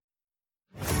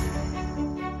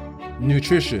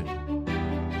nutrition,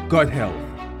 gut health,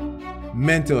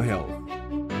 mental health,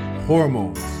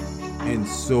 hormones, and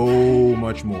so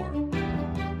much more.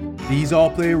 These all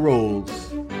play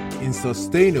roles in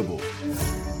sustainable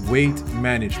weight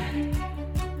management.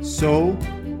 So,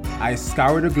 I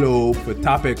scour the globe for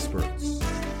top experts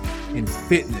in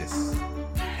fitness,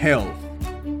 health,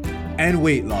 and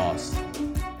weight loss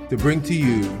to bring to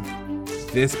you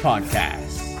this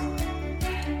podcast.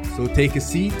 So take a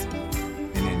seat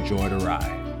and enjoy the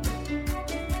ride.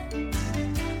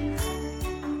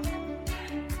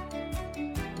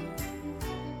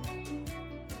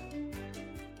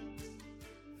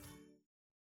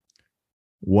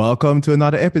 Welcome to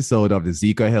another episode of the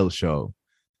Zico Health Show.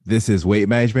 This is weight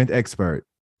management expert,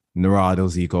 Narado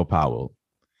Zico Powell.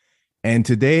 And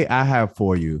today I have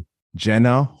for you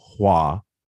Jenna Hua,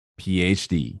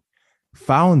 Ph.D.,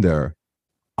 founder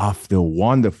of the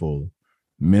wonderful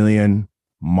Million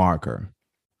Marker,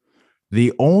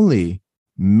 the only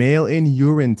mail-in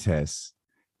urine test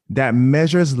that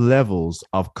measures levels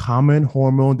of common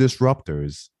hormone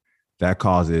disruptors that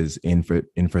causes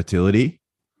infertility,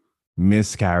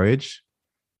 miscarriage,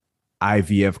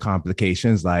 IVF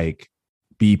complications like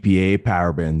BPA,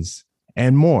 parabens,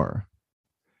 and more.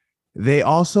 They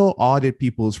also audit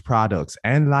people's products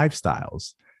and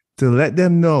lifestyles to let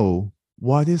them know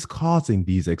what is causing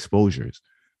these exposures.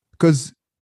 Because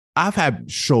I've had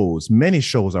many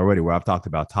shows already where I've talked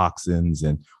about toxins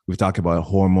and we've talked about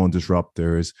hormone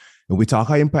disruptors and we talk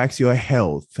how it impacts your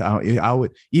health.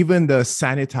 Even the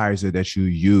sanitizer that you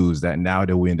use that now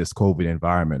that we're in this COVID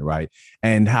environment, right?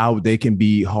 And how they can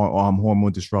be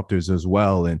hormone disruptors as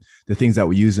well. And the things that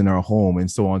we use in our home and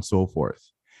so on and so forth.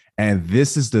 And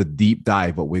this is the deep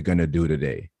dive what we're going to do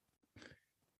today.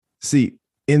 See,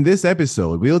 in this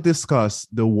episode, we'll discuss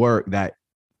the work that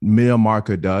Million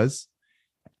Marker does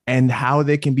and how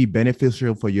they can be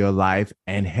beneficial for your life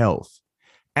and health.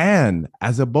 And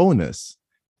as a bonus,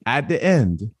 at the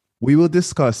end, we will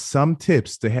discuss some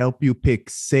tips to help you pick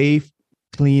safe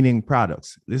cleaning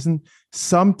products. Listen,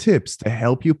 some tips to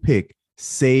help you pick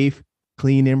safe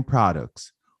cleaning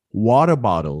products, water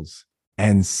bottles,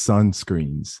 and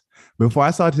sunscreens. Before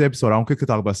I start this episode, I want to quickly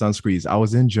talk about sunscreens. I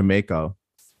was in Jamaica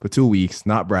for 2 weeks,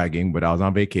 not bragging, but I was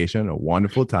on vacation, a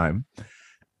wonderful time.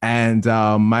 And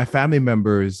my family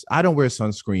members, I don't wear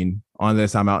sunscreen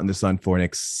unless I'm out in the sun for an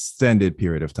extended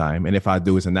period of time. And if I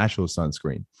do, it's a natural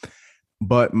sunscreen.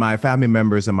 But my family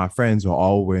members and my friends are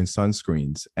all wearing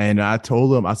sunscreens. And I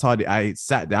told them, I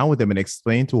sat down with them and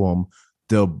explained to them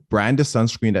the brand of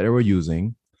sunscreen that they were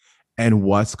using and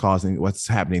what's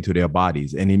happening to their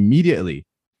bodies. And immediately,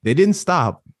 they didn't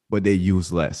stop, but they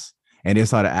used less. And they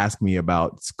started asking me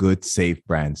about good, safe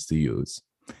brands to use.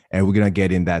 And we're going to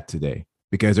get in that today.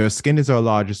 Because our skin is our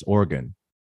largest organ.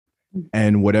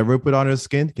 And whatever we put on our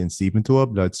skin can seep into our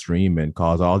bloodstream and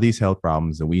cause all these health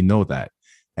problems. And we know that.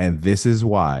 And this is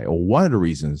why, or one of the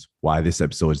reasons why this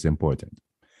episode is important.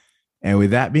 And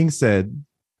with that being said,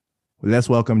 let's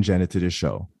welcome Jenna to the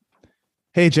show.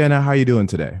 Hey, Jenna, how are you doing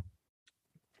today?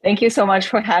 Thank you so much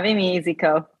for having me,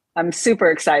 Zico. I'm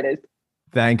super excited.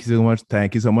 Thank you so much.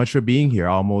 Thank you so much for being here.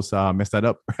 I almost messed that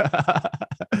up.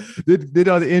 did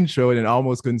all the intro and then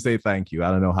almost couldn't say thank you.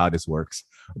 I don't know how this works,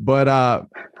 but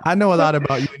I know a lot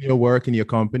about you and your work and your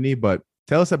company, but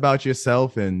tell us about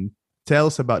yourself and tell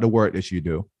us about the work that you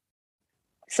do.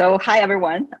 So, hi,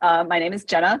 everyone. My name is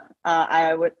Jenna.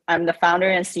 I'm the founder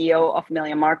and CEO of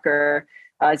Million Marker.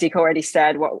 Zico already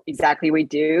said what exactly we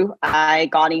do. I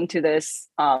got into this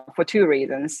for two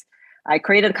reasons. I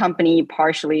created a company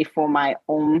partially for my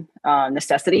own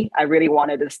necessity. I really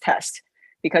wanted this test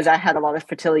because I had a lot of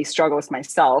fertility struggles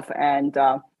myself. And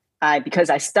because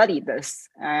I studied this,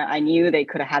 I knew they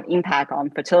could have impact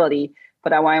on fertility.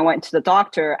 But when I went to the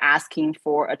doctor asking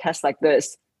for a test like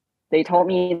this, they told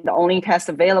me the only test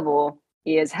available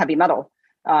is heavy metal,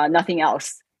 nothing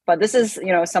else. But this is,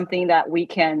 something that we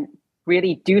can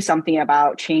really do something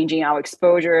about, changing our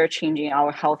exposure, changing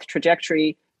our health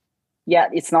trajectory.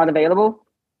 Yet it's not available.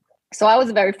 So I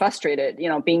was very frustrated,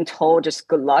 being told just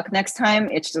good luck next time.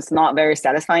 It's just not very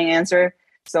satisfying answer.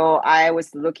 So I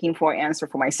was looking for an answer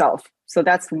for myself. So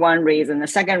that's one reason. The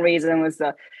second reason was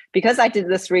because I did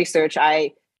this research,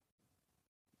 I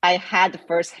had the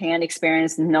firsthand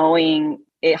experience knowing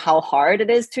how hard it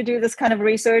is to do this kind of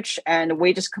research. And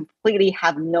we just completely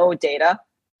have no data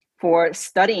for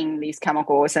studying these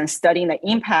chemicals and studying the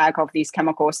impact of these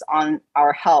chemicals on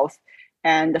our health.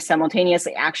 And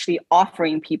simultaneously actually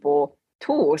offering people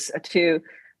tools to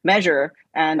measure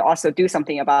and also do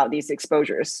something about these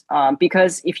exposures.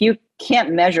 Because if you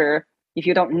can't measure, if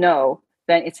you don't know,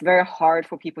 then it's very hard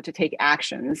for people to take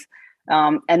actions.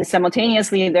 And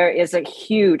simultaneously, there is a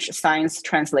huge science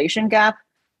translation gap.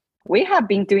 We have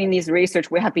been doing this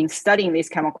research, we have been studying these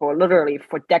chemicals literally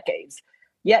for decades.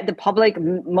 Yet the public,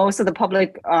 most of the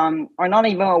public are not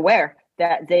even aware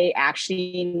that they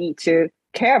actually need to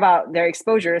care about their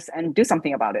exposures and do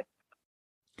something about it.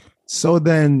 So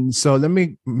let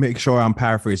me make sure I'm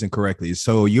paraphrasing correctly.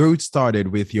 So you started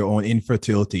with your own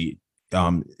infertility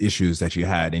issues that you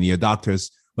had, and your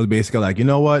doctors was basically like, you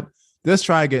know what, let's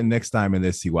try again next time and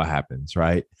let's see what happens,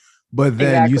 right? But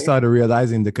then you started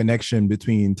realizing the connection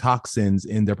between toxins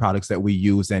in the products that we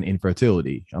use and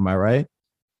infertility. Am I right?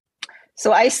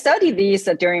 So I studied these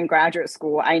during graduate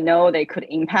school. I know they could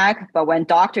impact, but when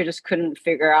doctor just couldn't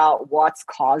figure out what's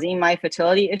causing my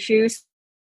fertility issues,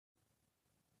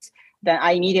 then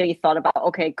I immediately thought about,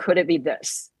 okay, could it be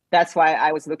this? That's why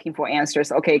I was looking for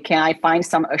answers. Okay, can I find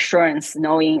some assurance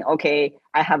knowing, okay,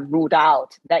 I have ruled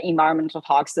out that environmental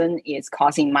toxin is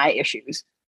causing my issues.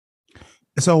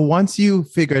 So once you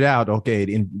figured out, okay,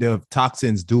 the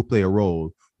toxins do play a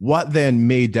role, what then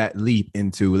made that leap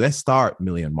into, let's start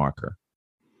Million Marker?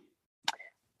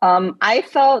 I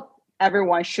felt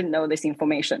everyone should know this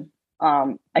information.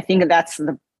 I think that's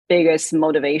the biggest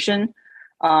motivation.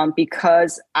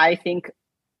 Because I think,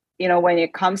 when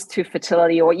it comes to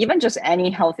fertility or even just any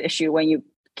health issue, when you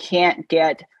can't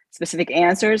get specific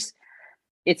answers,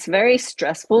 it's very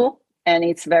stressful and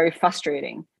it's very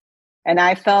frustrating. And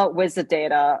I felt with the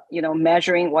data,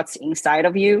 measuring what's inside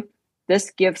of you, this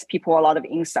gives people a lot of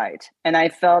insight. And I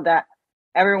felt that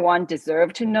everyone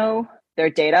deserved to know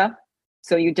their data.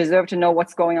 So you deserve to know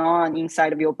what's going on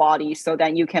inside of your body so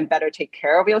that you can better take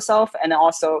care of yourself and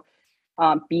also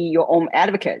be your own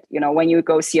advocate. When you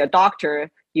go see a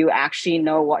doctor, you actually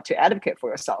know what to advocate for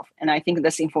yourself. And I think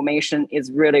this information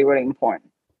is really, really important.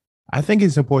 I think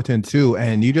it's important too.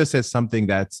 And you just said something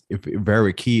that's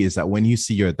very key, is that when you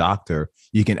see your doctor,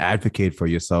 you can advocate for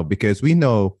yourself, because we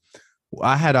know,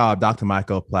 I had Dr.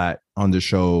 Michael Platt on the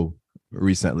show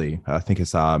recently. I think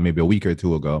it's maybe a week or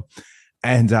two ago.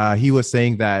 And he was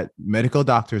saying that medical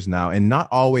doctors now, and not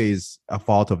always a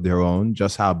fault of their own,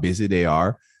 just how busy they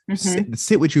are,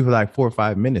 sit with you for like 4 or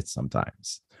 5 minutes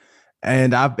sometimes.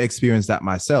 And I've experienced that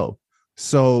myself.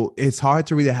 So it's hard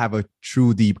to really have a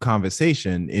true deep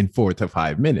conversation in 4 to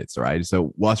 5 minutes, right?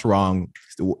 So what's wrong?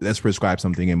 Let's prescribe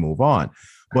something and move on.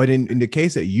 But in the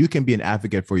case that you can be an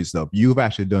advocate for yourself, you've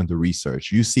actually done the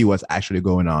research, you see what's actually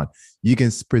going on. You can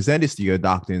present this to your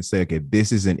doctor and say, okay,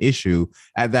 this is an issue.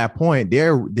 At that point, they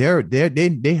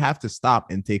have to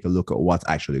stop and take a look at what's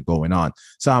actually going on.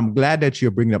 So I'm glad that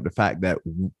you're bringing up the fact that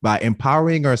by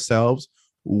empowering ourselves,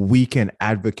 we can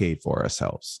advocate for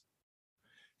ourselves.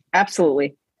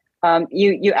 Absolutely.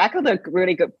 You echoed a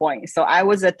really good point. So I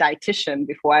was a dietitian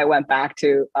before I went back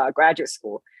to graduate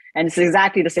school. And it's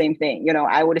exactly the same thing.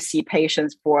 I would see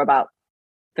patients for about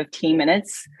 15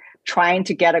 minutes trying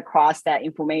to get across that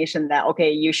information that,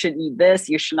 okay, you should eat this,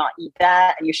 you should not eat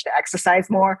that, and you should exercise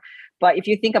more. But if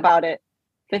you think about it,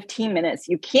 15 minutes,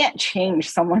 you can't change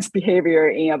someone's behavior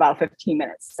in about 15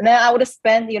 minutes. And then I would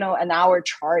spend, an hour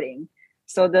charting.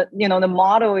 So the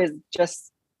model is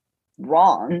just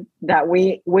wrong, that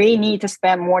we need to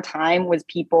spend more time with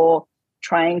people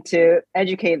trying to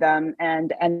educate them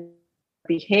and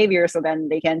behavior, so then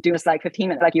they can do this like 15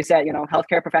 minutes. Like you said,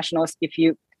 healthcare professionals, if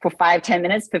you for 5-10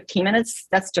 minutes, 15 minutes,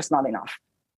 that's just not enough.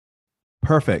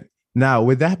 Perfect. Now,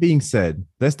 with that being said,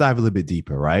 let's dive a little bit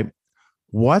deeper, right?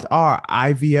 What are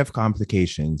IVF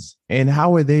complications and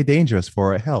how are they dangerous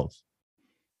for our health?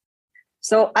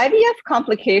 So IVF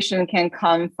complication can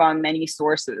come from many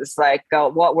sources. Like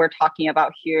what we're talking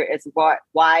about here is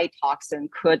why toxin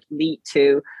could lead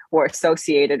to or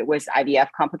associated with IVF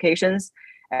complications.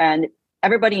 And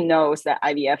everybody knows that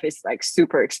IVF is like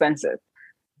super expensive.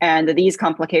 And these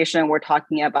complications we're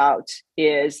talking about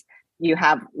is you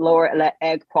have lower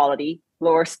egg quality,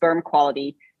 lower sperm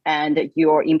quality, and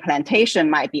your implantation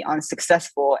might be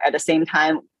unsuccessful. At the same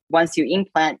time, once you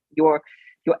implant, your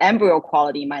embryo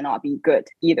quality might not be good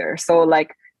either. So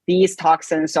like these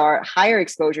toxins are higher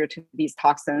exposure to these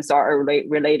toxins are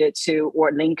related to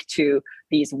or linked to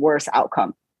these worse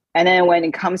outcome. And then when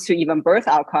it comes to even birth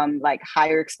outcome, like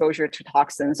higher exposure to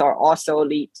toxins are also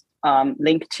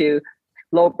linked to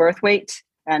low birth weight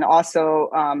and also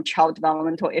child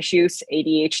developmental issues,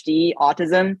 ADHD,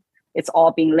 autism. It's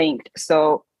all being linked.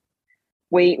 So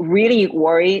we really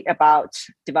worry about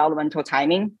developmental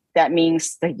timing. That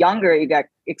means the younger you get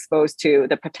exposed to,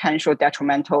 the potential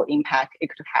detrimental impact it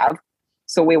could have.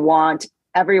 So we want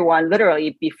everyone,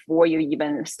 literally, before you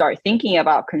even start thinking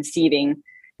about conceiving,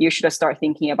 you should start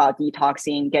thinking about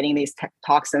detoxing, getting these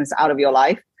toxins out of your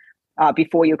life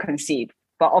before you conceive.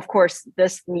 But of course,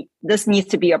 this needs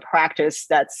to be a practice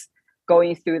that's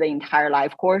going through the entire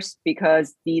life course,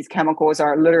 because these chemicals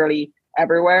are literally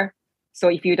everywhere. So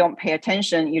if you don't pay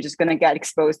attention, you're just going to get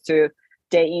exposed to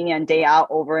day in and day out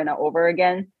over and over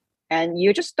again. And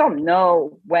you just don't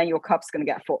know when your cup's going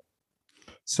to get full.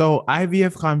 So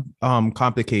IVF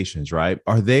complications, right?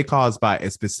 Are they caused by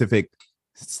a specific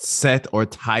set or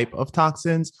type of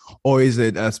toxins, or is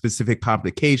it a specific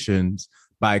complications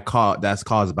that's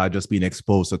caused by just being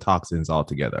exposed to toxins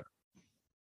altogether?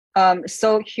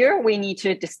 So here we need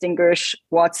to distinguish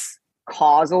what's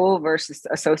causal versus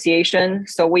association.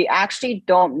 So we actually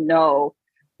don't know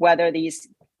whether these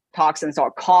toxins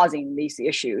are causing these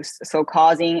issues. So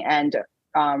causing and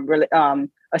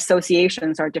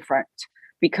associations are different,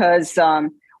 because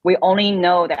we only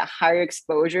know that higher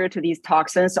exposure to these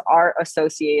toxins are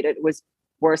associated with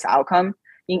worse outcome.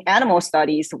 In animal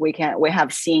studies, we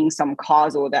have seen some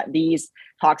causal that these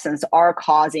toxins are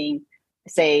causing,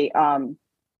 say,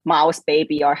 mouse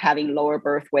baby are having lower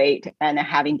birth weight and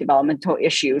having developmental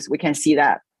issues. We can see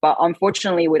that. But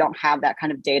unfortunately, we don't have that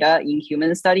kind of data in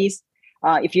human studies.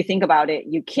 If you think about it,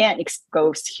 you can't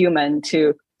expose human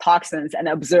to toxins and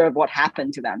observe what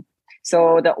happened to them.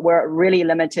 So that we're really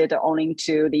limited only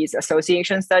to these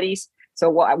association studies.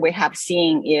 So what we have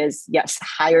seen is, yes,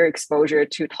 higher exposure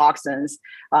to toxins.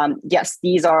 Yes,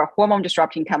 these are hormone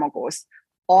disrupting chemicals.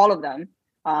 All of them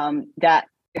that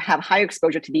have higher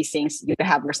exposure to these things, you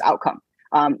have worse outcome.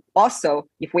 Also,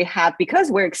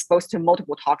 because we're exposed to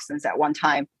multiple toxins at one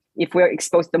time, if we're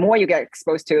exposed, the more you get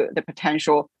exposed to, the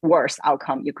potential worse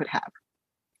outcome you could have.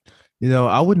 You know,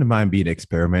 I wouldn't mind being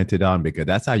experimented on, because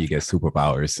that's how you get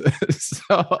superpowers.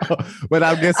 But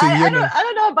I'm guessing I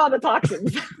don't know about the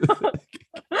toxins.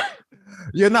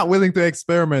 You're not willing to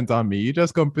experiment on me. You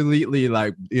just completely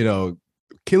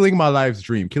killing my life's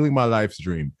dream.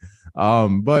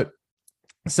 But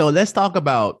so let's talk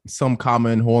about some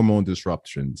common hormone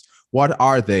disruptions. What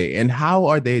are they and how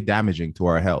are they damaging to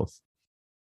our health?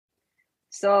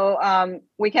 So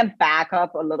we can back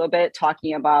up a little bit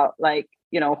talking about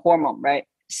hormone, right?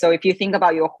 So if you think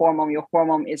about your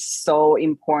hormone is so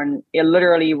important. It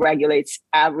literally regulates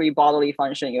every bodily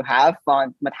function you have,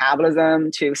 from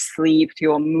metabolism to sleep, to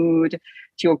your mood, to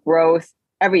your growth.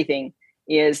 Everything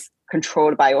is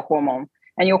controlled by your hormone.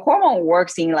 And your hormone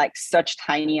works in such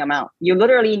tiny amount. You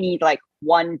literally need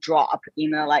one drop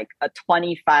in a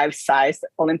 25 size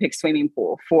Olympic swimming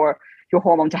pool for your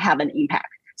hormone to have an impact.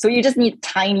 So you just need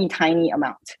tiny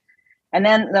amount. And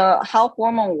then how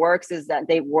hormone works is that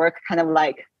they work kind of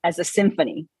like as a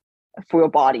symphony for your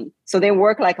body. So they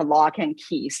work like a lock and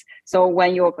keys. So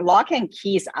when your lock and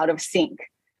keys out of sync,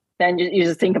 then you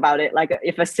just think about it like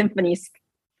if a symphony's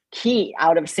key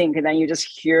out of sync, and then you just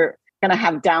hear gonna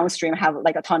have downstream have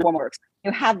a ton of hormone works.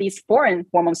 You have these foreign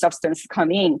hormone substances come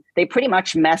in, they pretty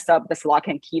much mess up this lock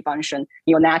and key function,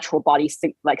 your natural body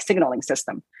signaling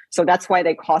system. So that's why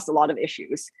they cause a lot of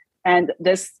issues. And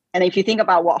if you think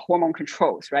about what hormone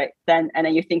controls, right? And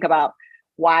then you think about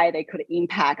why they could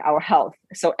impact our health.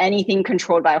 So anything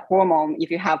controlled by a hormone, if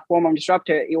you have hormone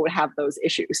disruptor, you would have those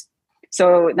issues.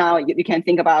 So now you can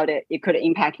think about it. It could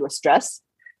impact your stress.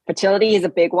 Fertility is a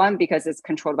big one because it's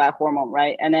controlled by a hormone,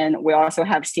 right? And then we also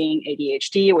have seen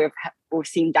ADHD. We've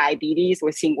seen diabetes.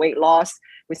 We've seen weight loss.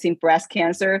 We've seen breast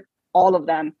cancer. All of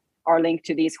them are linked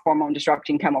to these hormone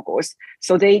disrupting chemicals.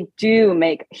 So they do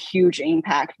make a huge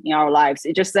impact in our lives.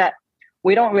 It's just that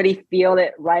we don't really feel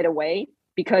it right away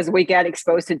because we get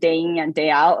exposed to day in and day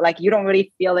out. Like you don't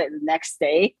really feel it the next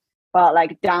day, but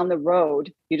like down the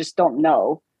road, you just don't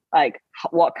know like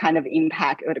what kind of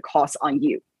impact it would cause on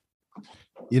you.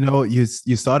 You know, you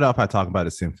started off by talking about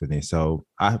a symphony. So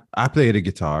I play the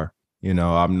guitar. You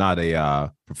know, I'm not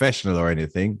a professional or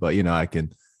anything, but you know, I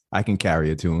can carry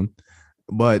a tune.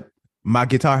 But my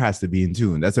guitar has to be in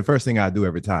tune. That's the first thing I do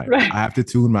every time. Right. I have to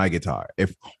tune my guitar.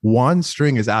 If one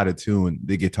string is out of tune,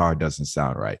 the guitar doesn't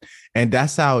sound right. And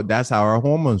that's how our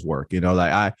hormones work. You know,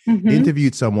 like I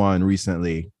interviewed someone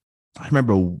recently. I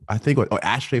remember, I think it was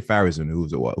Ashley Farrison, who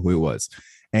it was.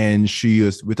 And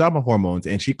we're talking about hormones,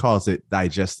 and she calls it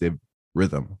digestive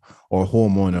rhythm or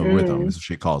hormonal rhythm is what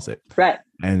she calls it. Right.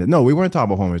 And no, we weren't talking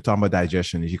about hormones, we were talking about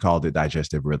digestion, and she called it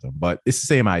digestive rhythm, but it's the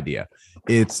same idea.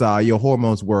 It's your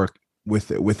hormones work with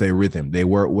a rhythm. They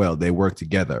work well, they work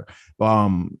together.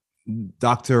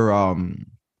 Dr.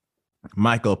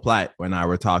 Michael Platt and I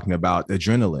were talking about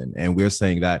adrenaline, and we're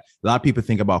saying that a lot of people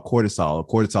think about cortisol.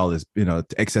 Cortisol is,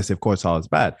 excessive cortisol is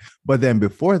bad. But then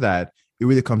before that, it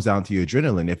really comes down to your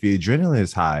adrenaline. If your adrenaline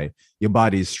is high, your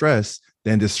body is stressed,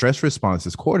 then the stress response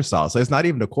is cortisol. So it's not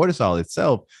even the cortisol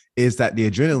itself, is that the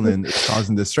adrenaline is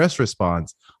causing the stress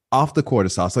response off the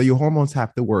cortisol. So your hormones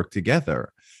have to work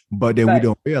together. But then we Right.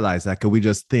 don't realize that because we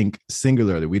just think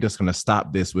singularly. We're just going to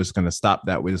stop this. We're just going to stop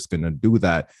that. We're just going to do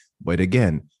that. But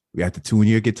again, we have to tune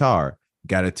your guitar.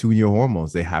 Got to tune your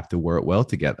hormones. They have to work well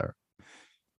together.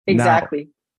 Now, Exactly.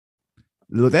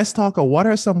 let's talk. What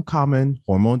are some common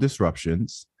hormone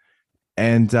disruptions?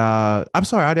 And I'm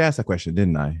sorry, I already asked that question,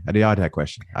 didn't I? I did that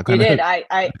question. I You kind did. of.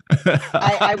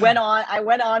 I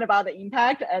went on about the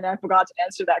impact and I forgot to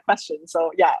answer that question.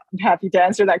 So yeah, I'm happy to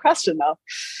answer that question now.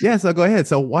 Yeah, so go ahead.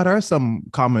 So, what are some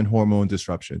common hormone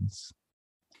disruptions?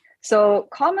 So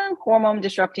common hormone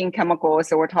disrupting chemicals.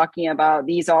 So we're talking about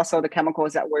these also the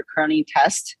chemicals that we're currently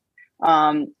test.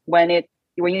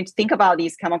 When you think about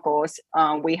these chemicals,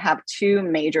 we have two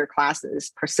major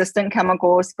classes: persistent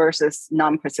chemicals versus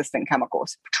non-persistent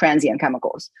chemicals, transient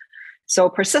chemicals. So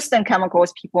persistent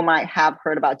chemicals, people might have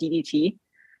heard about DDT.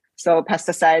 So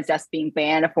pesticides that's being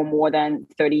banned for more than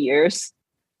 30 years.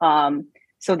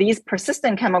 So these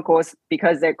persistent chemicals,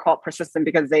 because they're called persistent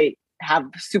because they have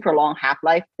super long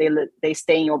half-life, they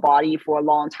stay in your body for a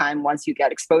long time once you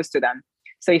get exposed to them.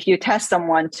 So if you test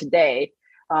someone today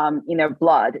in their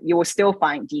blood, you will still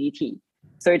find DDT.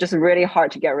 So it's just really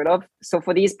hard to get rid of. So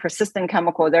for these persistent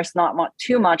chemicals, there's not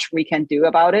too much we can do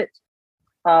about it.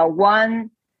 One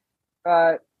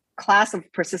class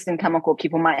of persistent chemical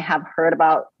people might have heard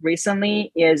about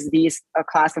recently is a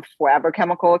class of forever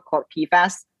chemical called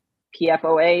PFAS,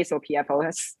 PFOAs or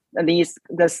PFOS.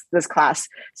 This class,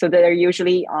 so they're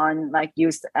usually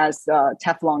used as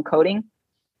Teflon coating.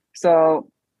 So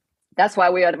that's why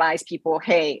we advise people,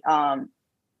 hey,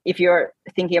 if you're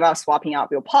thinking about swapping out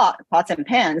your pots and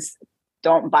pans,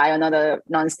 don't buy another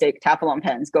nonstick Teflon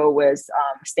pans. Go with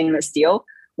stainless steel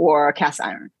or cast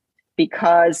iron,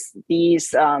 because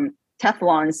these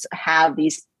Teflons have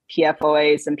these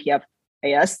PFOAs and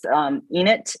PFAS in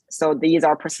it. So these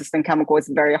are persistent chemicals,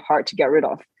 very hard to get rid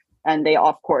of. And they,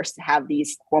 of course, have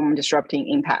these hormone disrupting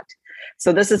impact.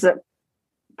 So this is a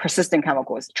persistent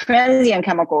chemicals. Transient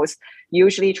chemicals,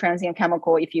 usually transient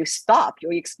chemical, if you stop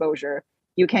your exposure,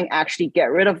 you can actually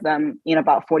get rid of them in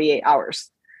about 48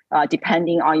 hours,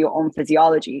 depending on your own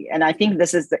physiology. And I think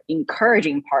this is the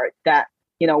encouraging part that,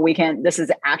 this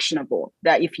is actionable,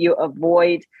 that if you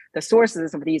avoid the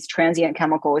sources of these transient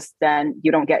chemicals, then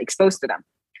you don't get exposed to them.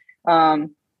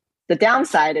 The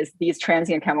downside is these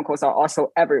transient chemicals are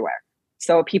also everywhere.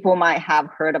 So people might have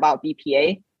heard about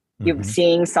BPA. You've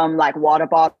seen some water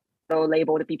bottle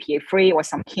labeled BPA free or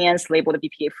some cans labeled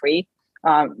BPA free.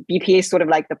 BPA is sort of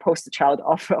like the poster child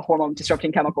of hormone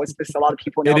disrupting chemicals because a lot of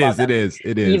people know about them. It is.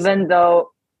 Even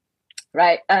though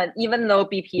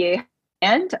BPA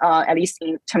and at least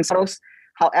in terms of those,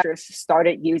 however,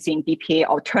 started using BPA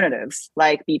alternatives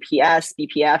like BPS,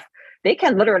 BPF, they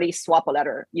can literally swap a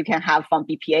letter. You can have from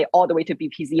BPA all the way to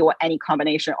BPZ or any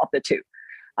combination of the two.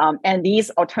 And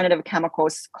these alternative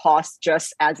chemicals cause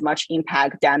just as much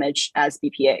impact damage as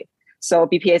BPA. So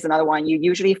BPA is another one. You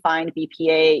usually find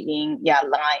BPA in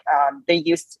line. They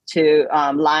used to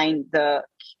line the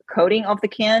coating of the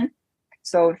can.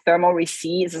 So thermal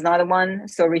receipt is another one.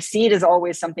 So receipt is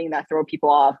always something that throws people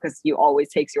off because you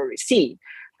always take your receipt.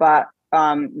 But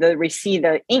the receipt,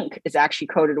 the ink is actually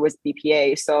coated with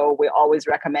BPA. So we always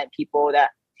recommend people that,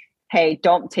 hey,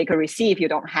 don't take a receipt if you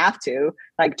don't have to.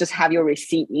 Just have your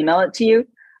receipt, email it to you.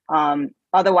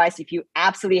 Otherwise, if you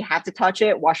absolutely have to touch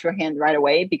it, wash your hand right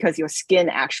away because your skin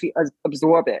actually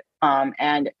absorb it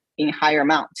and in higher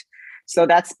amount. So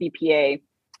that's BPA.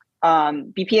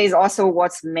 BPA is also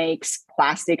what makes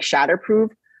plastic shatterproof.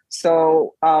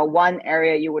 So one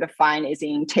area you would find is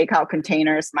in takeout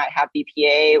containers might have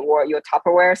BPA, or your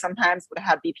Tupperware sometimes would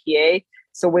have BPA.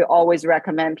 So we always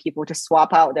recommend people to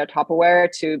swap out their Tupperware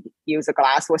to use a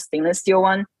glass or stainless steel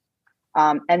one.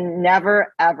 And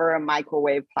never, ever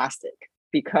microwave plastic,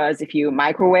 because if you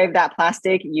microwave that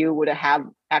plastic, you would have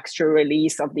extra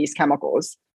release of these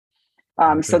chemicals.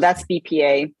 So that's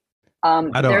BPA.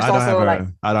 I don't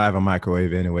have a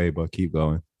microwave anyway, but keep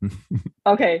going.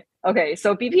 Okay.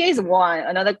 So BPA is one.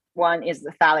 Another one is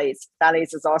the phthalates.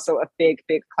 Phthalates is also a big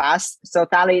class. So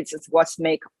phthalates is what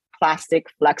make plastic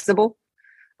flexible.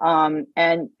 And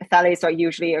phthalates are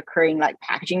usually occurring like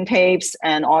packaging tapes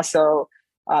and also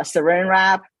saran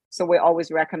wrap. So we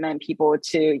always recommend people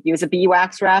to use a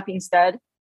beeswax wrap instead.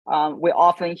 We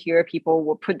often hear people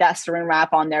will put that saran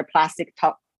wrap on their plastic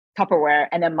Tupperware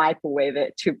and then microwave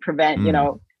it to prevent,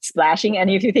 splashing. And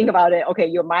if you think about it, okay,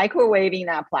 you're microwaving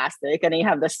that plastic and then you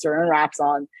have the saran wraps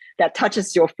on that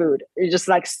touches your food. It's just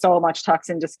like so much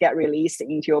toxin just get released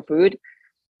into your food.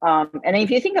 And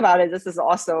if you think about it, this is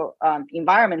also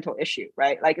environmental issue,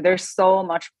 right? Like there's so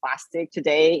much plastic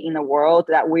today in the world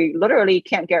that we literally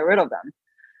can't get rid of them.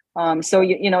 So,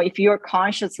 if you're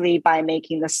consciously by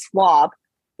making the swap,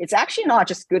 it's actually not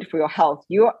just good for your health.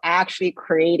 You're actually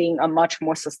creating a much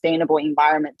more sustainable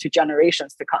environment to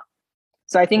generations to come.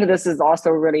 So I think this is also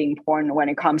really important when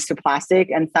it comes to plastic.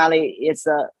 And phthalate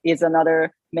is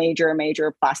another major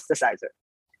plasticizer.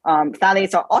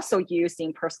 Phthalates are also used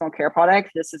in personal care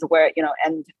products. This is where,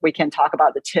 and we can talk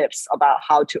about the tips about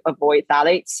how to avoid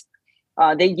phthalates.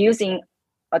 They're using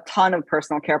a ton of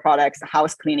personal care products,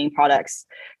 house cleaning products.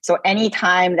 So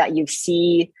anytime that you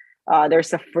see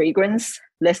there's a fragrance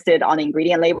listed on the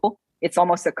ingredient label, it's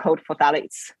almost a code for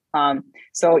phthalates.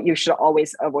 So you should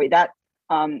always avoid that.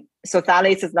 So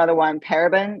phthalates is another one.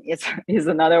 Paraben is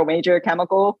another major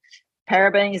chemical.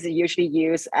 Paraben is usually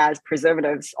used as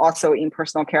preservatives also in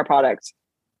personal care products.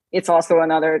 It's also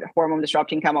another hormone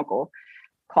disrupting chemical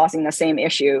causing the same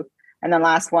issue. And the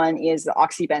last one is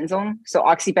oxybenzone. So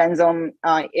oxybenzone,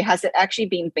 it has actually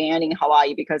been banned in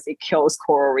Hawaii because it kills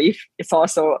coral reef. It's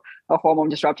also a hormone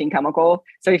disrupting chemical.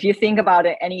 So if you think about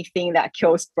it, anything that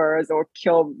kills birds or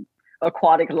kill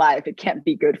aquatic life, it can't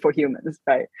be good for humans,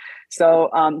 right? So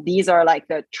these are like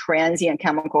the transient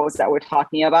chemicals that we're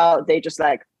talking about. They just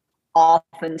like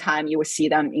oftentimes you will see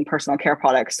them in personal care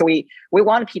products. So we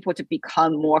want people to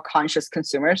become more conscious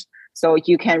consumers. So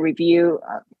you can review,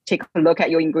 take a look at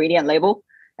your ingredient label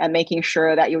and making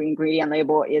sure that your ingredient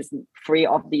label is free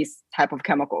of these type of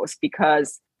chemicals,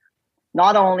 because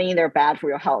not only they're bad for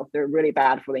your health, they're really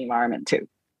bad for the environment too.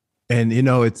 And,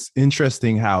 it's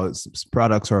interesting how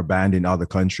products are banned in other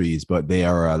countries, but they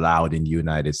are allowed in the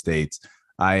United States.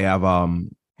 I have,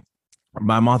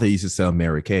 my mother used to sell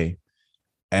Mary Kay.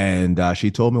 And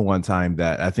she told me one time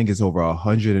that I think it's over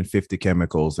 150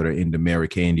 chemicals that are in the Mary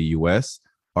Kay in the US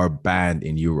are banned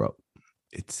in Europe.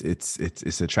 It's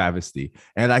a travesty.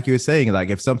 And like you were saying, like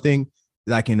if something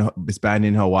like it's banned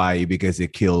in Hawaii because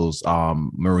it kills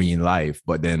marine life,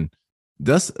 but then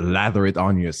just lather it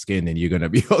on your skin and you're gonna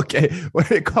be okay.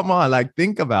 Come on, like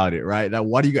think about it, right? Now,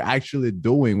 what are you actually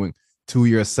doing to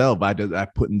yourself by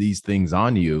putting these things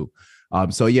on you?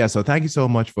 So thank you so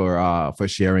much for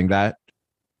sharing that.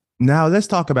 Now let's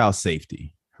talk about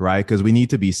safety, right? Because we need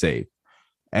to be safe.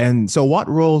 And so what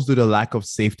roles do the lack of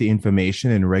safety information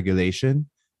and regulation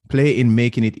play in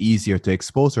making it easier to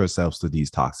expose ourselves to these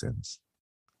toxins?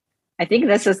 I think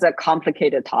this is a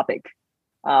complicated topic.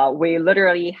 We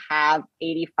literally have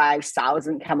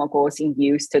 85,000 chemicals in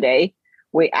use today.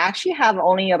 We actually have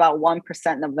only about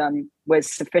 1% of them with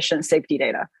sufficient safety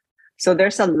data. So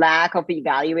there's a lack of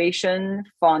evaluation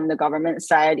from the government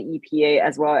side, EPA,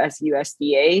 as well as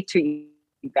USDA to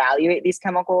evaluate these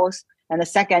chemicals. And the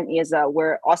second is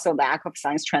we're also lack of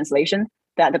science translation,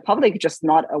 that the public is just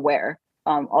not aware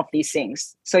of these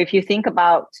things. So if you think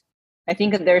about, I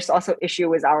think there's also issue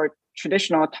with our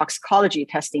traditional toxicology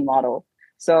testing model.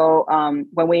 So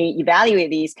when we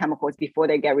evaluate these chemicals before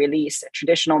they get released,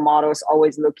 traditional models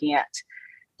always looking at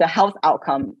the health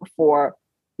outcome for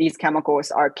these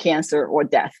chemicals are cancer or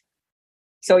death.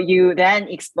 So you then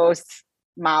expose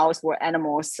mouse or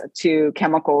animals to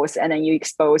chemicals, and then you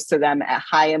expose to them at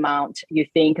high amount. You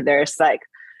think there's like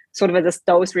sort of this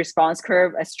dose response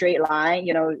curve, a straight line.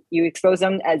 You expose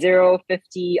them at 0,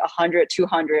 50, 100,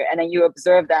 200, and then you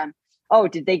observe them. Oh,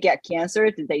 did they get cancer?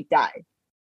 Did they die?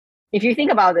 If you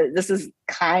think about it, this is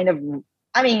kind of,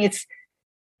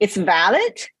 it's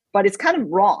valid, but it's kind of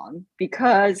wrong,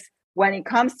 because when it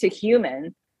comes to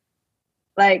human,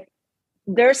 like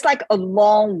there's like a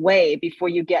long way before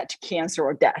you get to cancer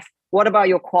or death. What about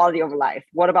your quality of life?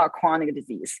 What about chronic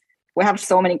disease? We have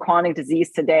so many chronic disease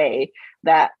today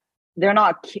that they're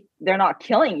not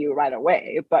killing you right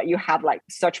away, but you have like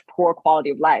such poor quality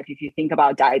of life. If you think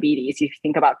about diabetes, if you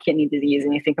think about kidney disease,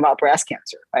 and you think about breast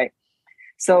cancer, right?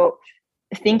 So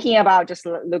thinking about just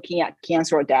looking at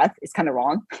cancer or death is kind of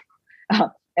wrong.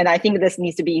 And I think this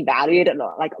needs to be evaluated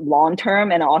like long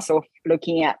term, and also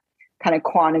looking at kind of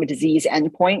chronic disease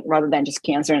endpoint rather than just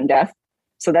cancer and death.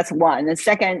 So that's one. And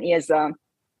second is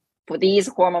for these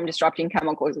hormone disrupting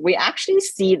chemicals, we actually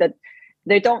see that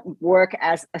they don't work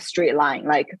as a straight line,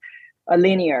 like a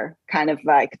linear kind of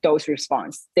like dose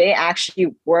response. They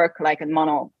actually work like a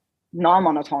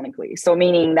non-monotonically. So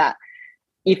meaning that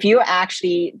if you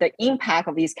actually, the impact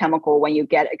of these chemicals when you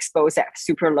get exposed at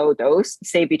super low dose,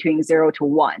 say between 0 to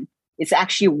 1, it's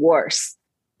actually worse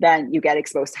than you get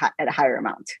exposed at a higher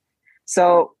amount.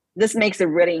 So this makes it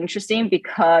really interesting,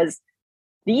 because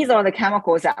these are the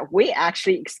chemicals that we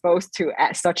actually exposed to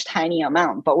at such tiny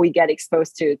amount, but we get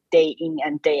exposed to day in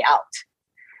and day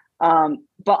out.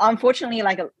 But unfortunately,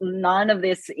 like none of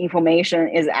this information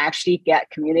is actually get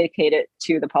communicated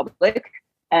to the public.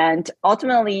 And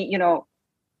ultimately,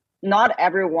 not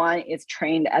everyone is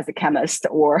trained as a chemist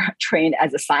or trained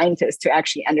as a scientist to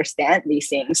actually understand these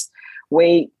things.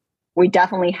 We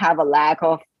definitely have a lack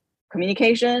of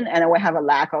communication, and we have a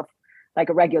lack of like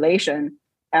a regulation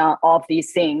of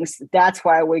these things. That's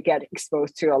why we get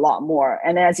exposed to a lot more.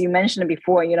 And as you mentioned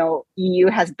before, EU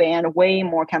has banned way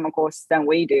more chemicals than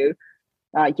we do.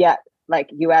 Yet, like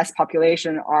US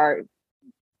population are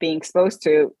being exposed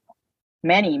to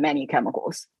many, many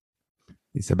chemicals.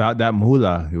 It's about that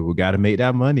moolah. We got to make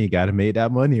that money. Got to make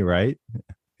that money, right?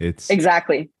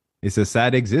 Exactly. It's a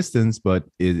sad existence, but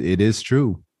it is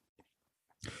true.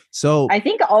 So I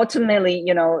think ultimately,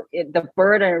 the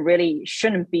burden really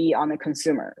shouldn't be on the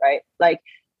consumer, right? Like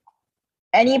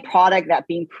any product that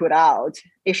being put out,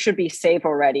 it should be safe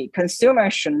already.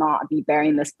 Consumers should not be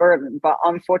bearing this burden. But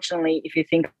unfortunately, if you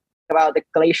think about the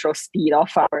glacial speed of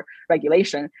our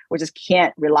regulation, we just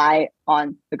can't rely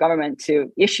on the government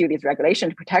to issue these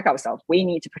regulations to protect ourselves. We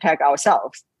need to protect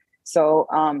ourselves. So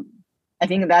I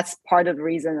think that's part of the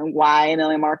reason why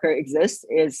Million Marker exists,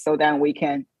 is so then we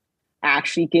can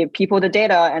actually give people the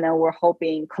data, and then we're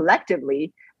hoping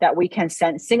collectively that we can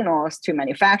send signals to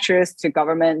manufacturers, to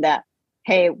government that,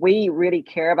 hey, we really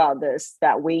care about this,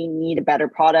 that we need better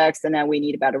products, and then we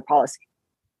need a better policy.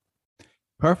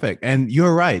 Perfect. And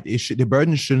you're right. The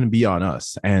burden shouldn't be on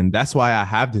us. And that's why I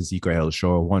have the Zico Health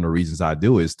Show. One of the reasons I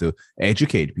do is to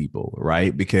educate people,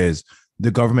 right? Because the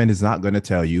government is not going to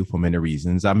tell you for many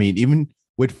reasons. I mean, even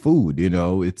with food, you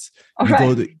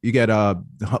get a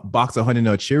box of Honey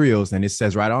Nut Cheerios and it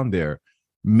says right on there,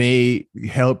 may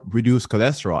help reduce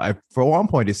cholesterol. For one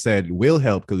point, it said will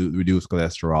help reduce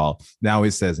cholesterol. Now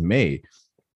it says may.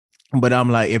 But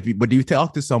I'm like, but you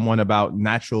talk to someone about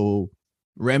natural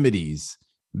remedies,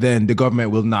 then the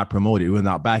government will not promote it, will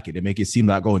not back it. They make it seem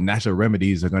like, natural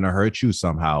remedies are going to hurt you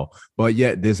somehow. But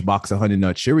yet this box of Honey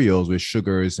Nut Cheerios with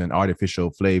sugars and artificial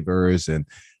flavors and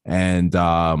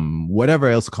whatever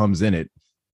else comes in it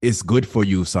is good for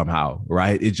you somehow,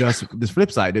 right? It just, this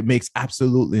flip side, it makes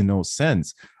absolutely no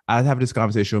sense. I have this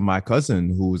conversation with my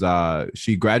cousin who's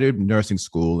she graduated nursing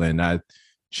school, and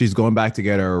she's going back to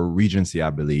get her regency, I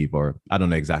believe, or I don't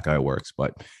know exactly how it works,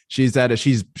 but she's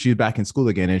back in school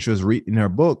again, and she was reading her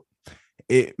book.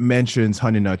 It mentions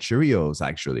Honey Nut Cheerios,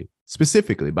 actually,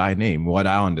 specifically by name, what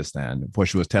I understand, what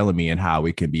she was telling me, and how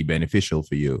it can be beneficial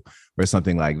for you or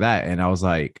something like that. And I was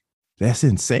like, that's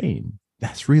insane.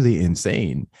 That's really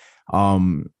insane.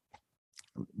 And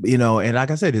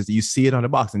like I said, you see it on the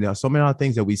box, and there are so many other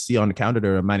things that we see on the counter that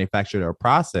are manufactured or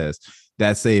processed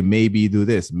that say maybe do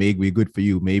this, may be good for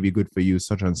you, maybe good for you,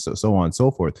 such and so on and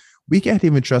so forth. We can't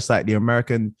even trust like the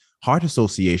American Heart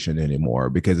Association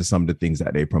anymore because of some of the things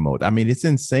that they promote. I mean, it's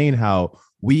insane how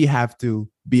we have to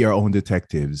be our own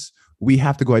detectives. We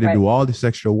have to go ahead and do all this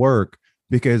extra work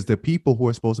because the people who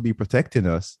are supposed to be protecting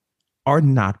us are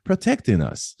not protecting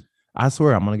us. I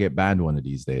swear I'm going to get banned one of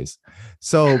these days.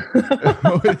 So,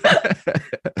 but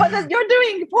you're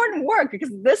doing important work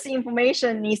because this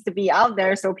information needs to be out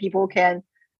there so people can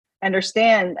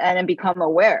understand and become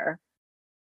aware.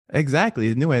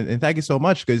 Exactly. And thank you so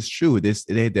much, because it's true.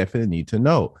 They definitely need to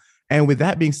know. And with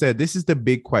that being said, this is the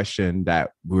big question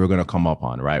that we're going to come up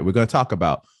on, right? We're going to talk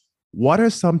about what are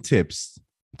some tips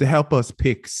to help us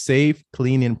pick safe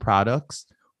cleaning products,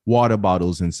 water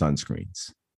bottles, and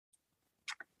sunscreens.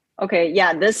 Okay,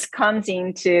 yeah, this comes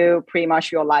into pretty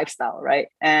much your lifestyle, right?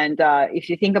 And if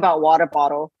you think about water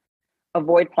bottle,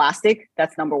 avoid plastic.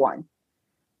 That's number one.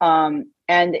 And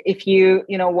if you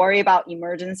worry about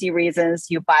emergency reasons,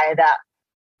 you buy that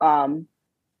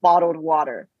bottled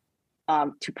water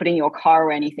to put in your car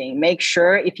or anything. Make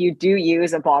sure if you do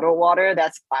use a bottled water,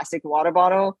 that's plastic water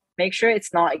bottle, make sure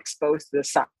it's not exposed to the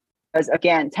sun. Because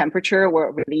again, temperature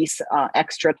will release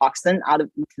extra toxin out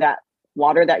of that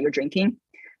water that you're drinking.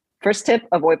 First tip,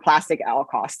 avoid plastic at all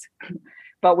costs.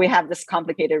 But we have this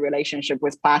complicated relationship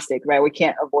with plastic, right? We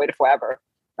can't avoid it forever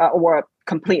or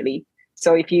completely.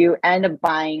 So if you end up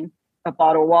buying a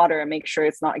bottle of water, make sure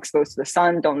it's not exposed to the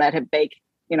sun. Don't let it bake,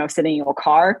 sit in your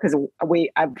car. Because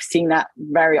I've seen that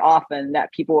very often,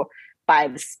 that people buy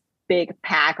this big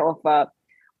pack of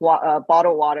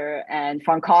bottled water and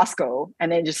from Costco,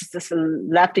 and then just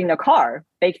left in the car,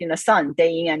 baked in the sun,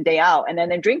 day in and day out, and then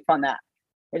they drink from that.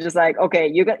 It's just like,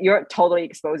 okay, you're totally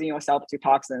exposing yourself to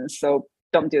toxins. So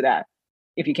don't do that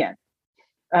if you can.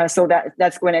 So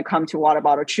that's when it comes to water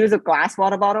bottle. Choose a glass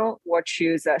water bottle or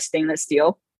choose a stainless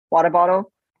steel water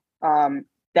bottle.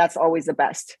 That's always the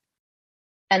best.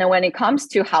 And then when it comes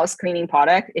to house cleaning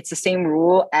product, it's the same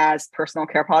rule as personal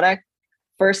care product.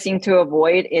 First thing to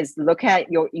avoid is look at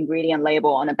your ingredient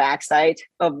label on the backside.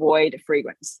 Avoid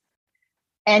fragrance.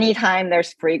 Anytime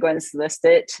there's fragrance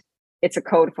listed, it's a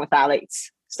code for phthalates.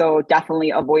 So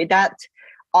definitely avoid that.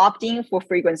 Opting for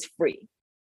fragrance free.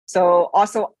 So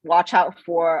also watch out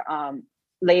for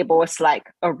labels like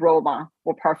aroma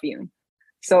or perfume.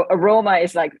 So aroma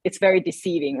is like, it's very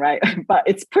deceiving, right? But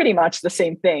it's pretty much the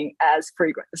same thing as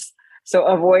fragrance. So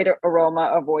avoid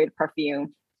aroma, avoid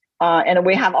perfume. And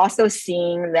we have also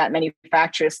seen that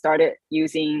manufacturers started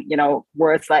using,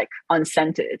 words like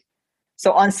unscented.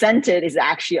 So unscented is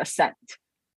actually a scent.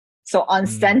 So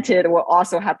unscented will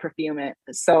also have perfume in it.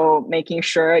 So making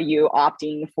sure you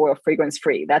opting for fragrance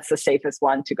free. That's the safest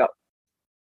one to go.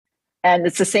 And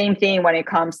it's the same thing when it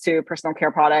comes to personal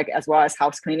care product as well as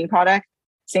house cleaning product.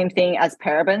 Same thing as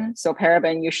paraben. So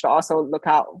paraben, you should also look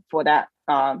out for that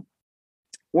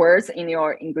words in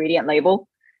your ingredient label.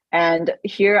 And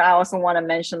here I also want to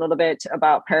mention a little bit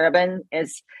about paraben.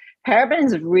 Paraben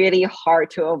is really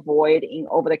hard to avoid in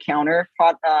over-the-counter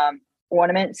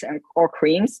ornaments or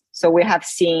creams. So we have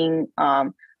seen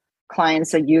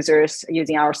clients and users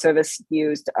using our service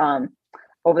used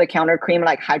over-the-counter cream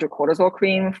like hydrocortisone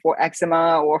cream for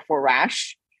eczema or for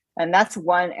rash. And that's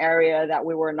one area that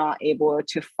we were not able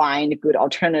to find good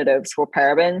alternatives for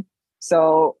paraben.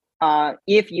 So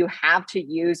if you have to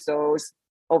use those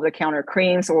over-the-counter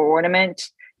creams or ornament,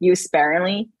 use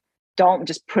sparingly. Don't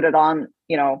just put it on,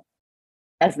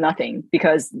 as nothing,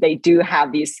 because they do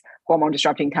have these hormone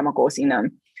disrupting chemicals in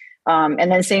them.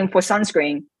 And then same for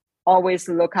sunscreen. Always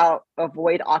look out,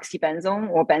 avoid oxybenzone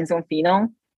or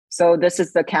benzophenone. So this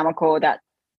is the chemical that,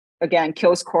 again,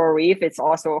 kills coral reef. It's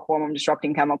also a hormone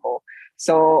disrupting chemical.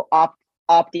 So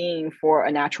opt in for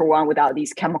a natural one without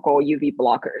these chemical UV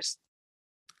blockers.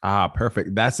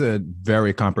 Perfect. That's a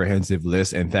very comprehensive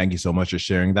list. And thank you so much for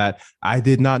sharing that. I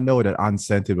did not know that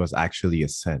unscented was actually a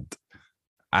scent.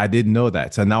 I didn't know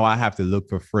that. So now I have to look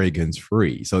for fragrance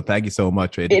free. So thank you so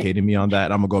much for educating me on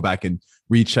that. I'm gonna go back and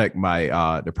recheck my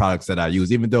the products that I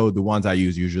use, even though the ones I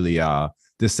use usually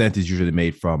this scent is usually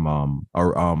made from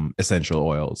essential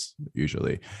oils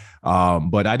usually.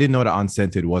 But I didn't know that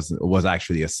unscented was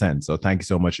actually a scent. So thank you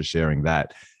so much for sharing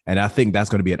that. And I think that's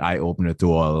going to be an eye opener to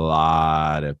a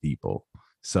lot of people.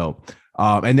 So,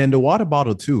 and then the water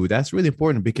bottle too, that's really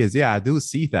important because I do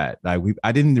see that. Like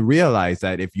I didn't realize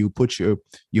that if you put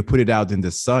it out in the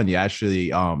sun, you're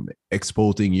actually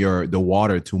exposing the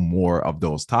water to more of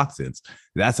those toxins.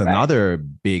 That's another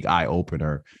big eye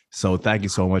opener. So thank you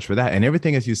so much for that. And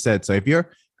everything as you said. So if you're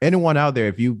anyone out there,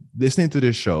 if you listening to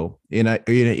this show in an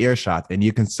earshot and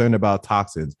you're concerned about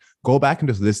toxins, go back and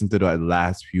just listen to the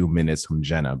last few minutes from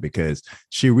Jenna because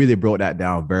she really broke that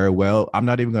down very well. I'm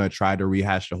not even going to try to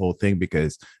rehash the whole thing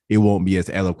because it won't be as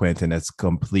eloquent and as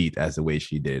complete as the way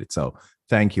she did. So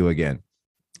thank you again.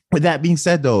 With that being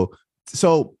said, though,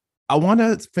 so I want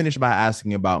to finish by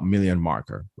asking about Million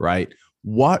Marker, right?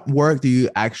 What work do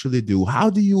you actually do? How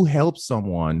do you help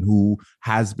someone who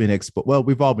has been exposed? Well,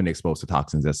 we've all been exposed to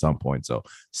toxins at some point.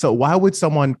 So why would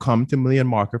someone come to Million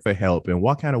Marker for help? And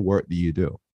what kind of work do you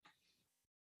do?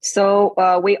 So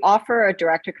we offer a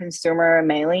direct-to-consumer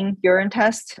mailing urine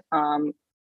test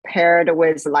paired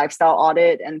with lifestyle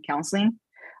audit and counseling.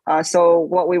 So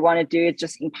what we want to do is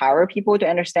just empower people to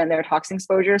understand their toxin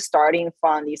exposure, starting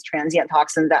from these transient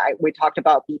toxins that we talked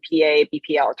about, BPA,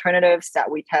 BPA alternatives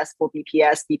that we test for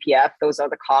BPS, BPF. Those are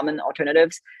the common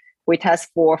alternatives. We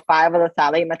test for 5 of the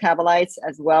phthalate metabolites,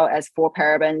 as well as 4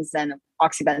 parabens and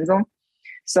oxybenzone.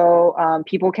 So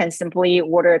people can simply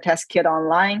order a test kit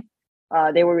online.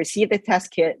 They will receive the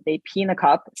test kit, they pee in a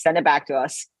cup, send it back to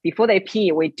us. Before they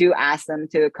pee, we do ask them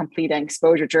to complete an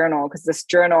exposure journal because this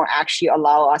journal actually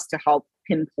allows us to help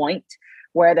pinpoint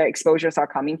where their exposures are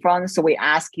coming from. So we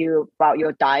ask you about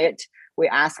your diet. We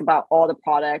ask about all the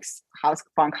products,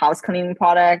 from house cleaning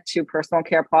product to personal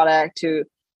care product to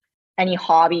any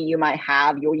hobby you might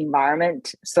have, your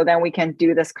environment. So then we can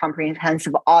do this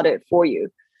comprehensive audit for you.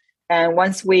 And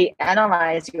once we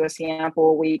analyze your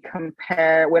sample, we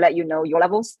let you know your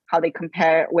levels, how they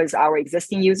compare with our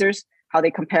existing users, how they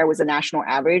compare with the national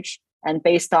average. And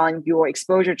based on your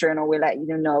exposure journal, we let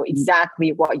you know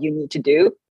exactly what you need to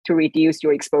do to reduce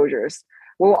your exposures.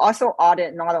 We'll also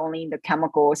audit not only the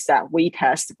chemicals that we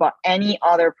test, but any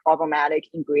other problematic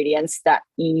ingredients that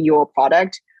in your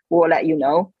product, we'll let you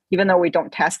know, even though we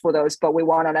don't test for those, but we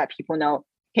want to let people know,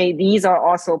 hey, these are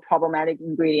also problematic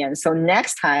ingredients. So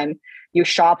next time you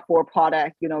shop for a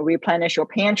product, replenish your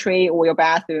pantry or your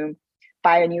bathroom,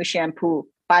 buy a new shampoo,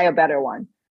 buy a better one.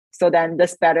 So then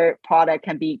this better product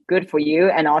can be good for you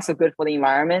and also good for the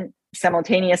environment.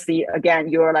 Simultaneously, again,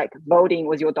 you're like voting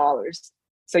with your dollars.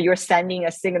 So you're sending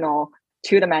a signal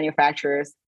to the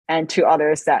manufacturers and to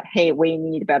others that, hey, we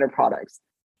need better products.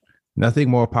 Nothing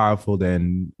more powerful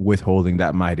than withholding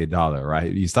that mighty dollar,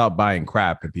 right? You stop buying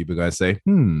crap and people are going to say,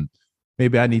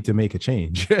 maybe I need to make a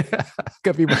change.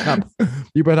 Because people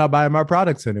are not buying my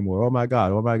products anymore. Oh my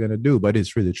God, what am I going to do? But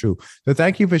it's really true. So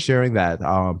thank you for sharing that.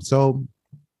 So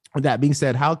with that being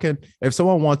said, if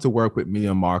someone wants to work with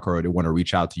Million Marker or they want to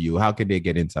reach out to you, how can they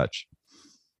get in touch?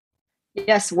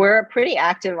 Yes, we're pretty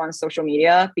active on social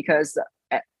media because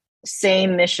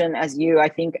same mission as you. I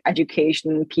think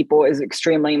education people is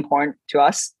extremely important to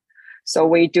us. So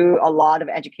we do a lot of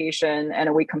education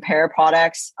and we compare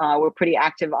products. We're pretty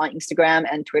active on Instagram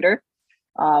and Twitter.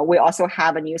 We also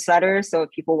have a newsletter. So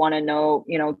if people want to know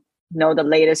the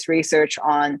latest research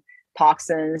on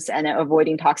toxins and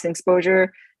avoiding toxin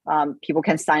exposure, people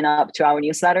can sign up to our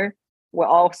newsletter. We're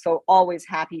also always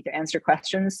happy to answer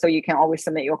questions. So you can always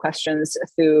submit your questions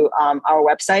through our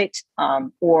website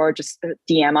or just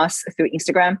DM us through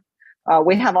Instagram.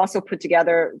 We have also put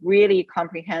together really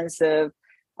comprehensive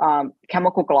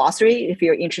chemical glossary if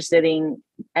you're interested in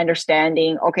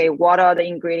understanding, okay, what are the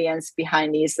ingredients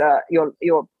behind these,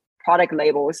 your product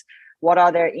labels? What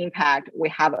are their impact? We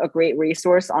have a great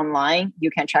resource online. You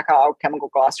can check out our chemical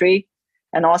glossary.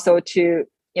 And also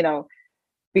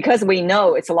because we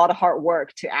know it's a lot of hard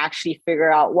work to actually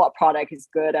figure out what product is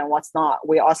good and what's not.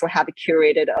 We also have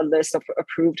curated a list of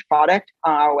approved product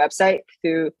on our website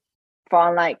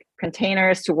from like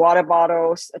containers to water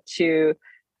bottles to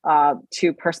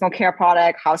personal care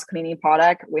product, house cleaning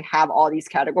product. We have all these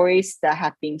categories that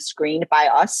have been screened by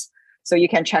us. So you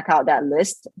can check out that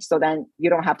list. So then you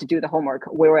don't have to do the homework.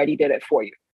 We already did it for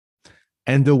you.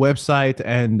 And the website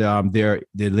and the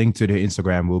link to the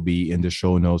Instagram will be in the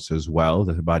show notes as well.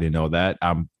 Does everybody know that?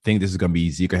 I think this is going to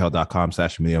be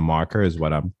zecohealth.com/Million Marker is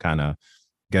what I'm kind of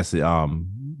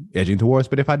edging towards.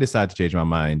 But if I decide to change my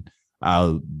mind,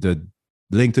 the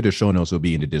link to the show notes will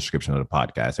be in the description of the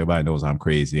podcast. Everybody knows I'm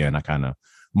crazy and I kind of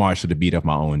march to the beat of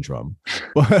my own drum.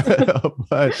 but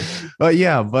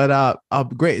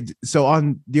great. So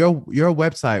on your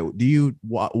website,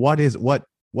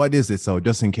 what is it? So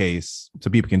just in case, so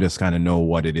people can just kind of know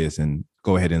what it is and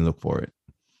go ahead and look for it.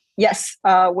 Yes,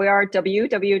 we are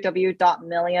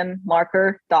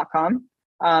www.millionmarker.com.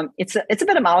 It's a bit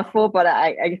of a mouthful, but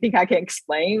I think I can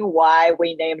explain why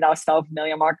we named ourselves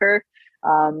Million Marker.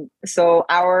 So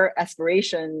our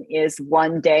aspiration is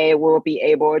one day we'll be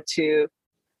able to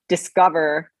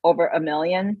discover over 1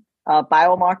 million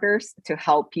biomarkers to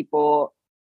help people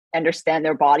understand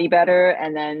their body better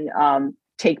and then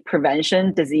take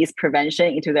disease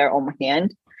prevention into their own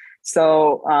hand.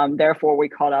 So therefore we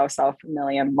call ourselves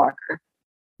Million Marker.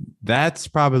 That's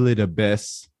probably the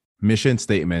best mission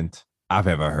statement I've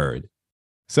ever heard.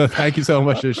 So thank you so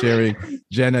much for sharing,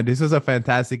 Jenna. This was a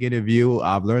fantastic interview.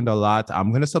 I've learned a lot. I'm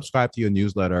going to subscribe to your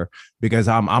newsletter because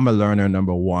I'm a learner,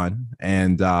 number one.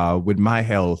 And with my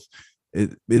health,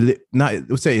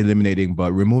 eliminating,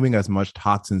 but removing as much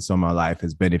toxins from my life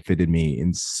has benefited me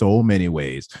in so many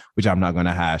ways, which I'm not going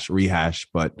to rehash.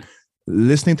 But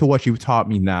listening to what you've taught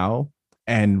me now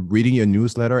and reading your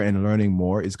newsletter and learning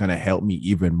more is going to help me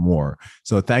even more.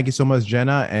 So thank you so much,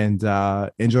 Jenna, and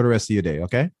enjoy the rest of your day.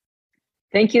 Okay.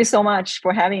 Thank you so much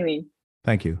for having me.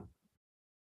 Thank you.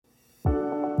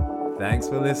 Thanks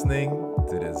for listening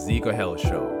to the Zico Health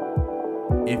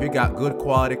Show. If you got good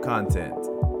quality content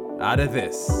out of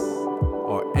this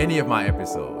or any of my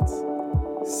episodes,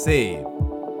 save,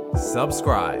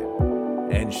 subscribe,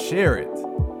 and share it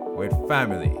with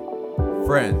family,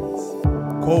 friends,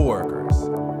 co-workers,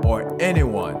 or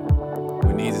anyone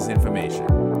who needs this information.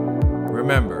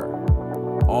 Remember,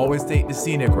 always take the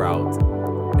scenic route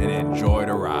and enjoy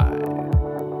the ride.